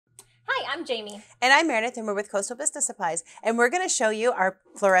I'm Jamie. And I'm Meredith, and we're with Coastal Business Supplies. And we're going to show you our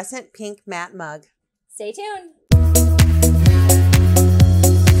fluorescent pink matte mug. Stay tuned.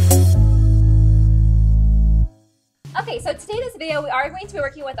 Okay, so today in this video, we are going to be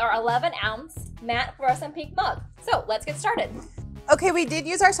working with our 11-ounce matte fluorescent pink mug. So let's get started. Okay, we did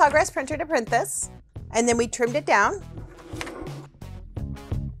use our sawgrass printer to print this, and then we trimmed it down.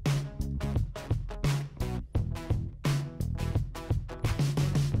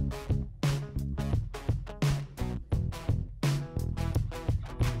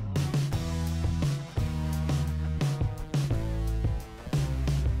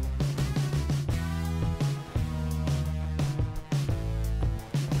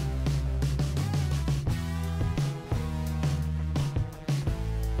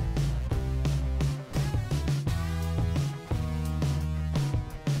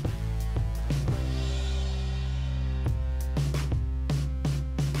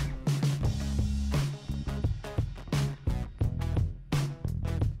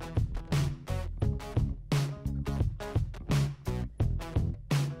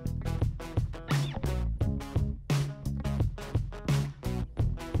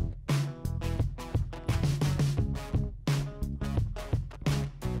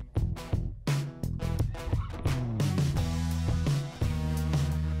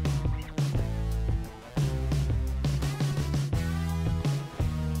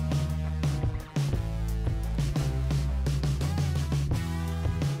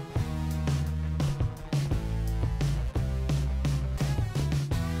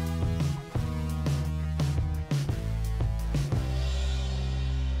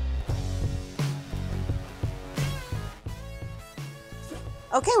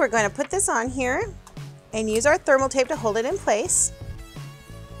 Okay, we're going to put this on here and use our thermal tape to hold it in place.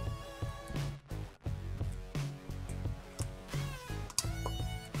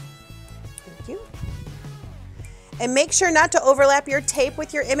 Thank you. And make sure not to overlap your tape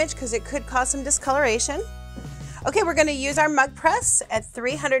with your image because it could cause some discoloration. Okay, we're going to use our mug press at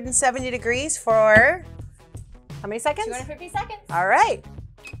 370 degrees for how many seconds? 250 seconds. All right.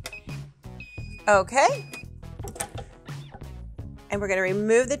 Okay. And we're going to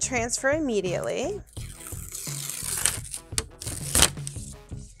remove the transfer immediately.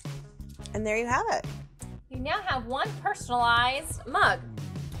 And there you have it. You now have one personalized mug.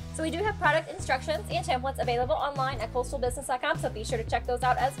 So we do have product instructions and templates available online at coastalbusiness.com, so be sure to check those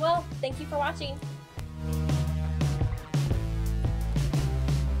out as well. Thank you for watching.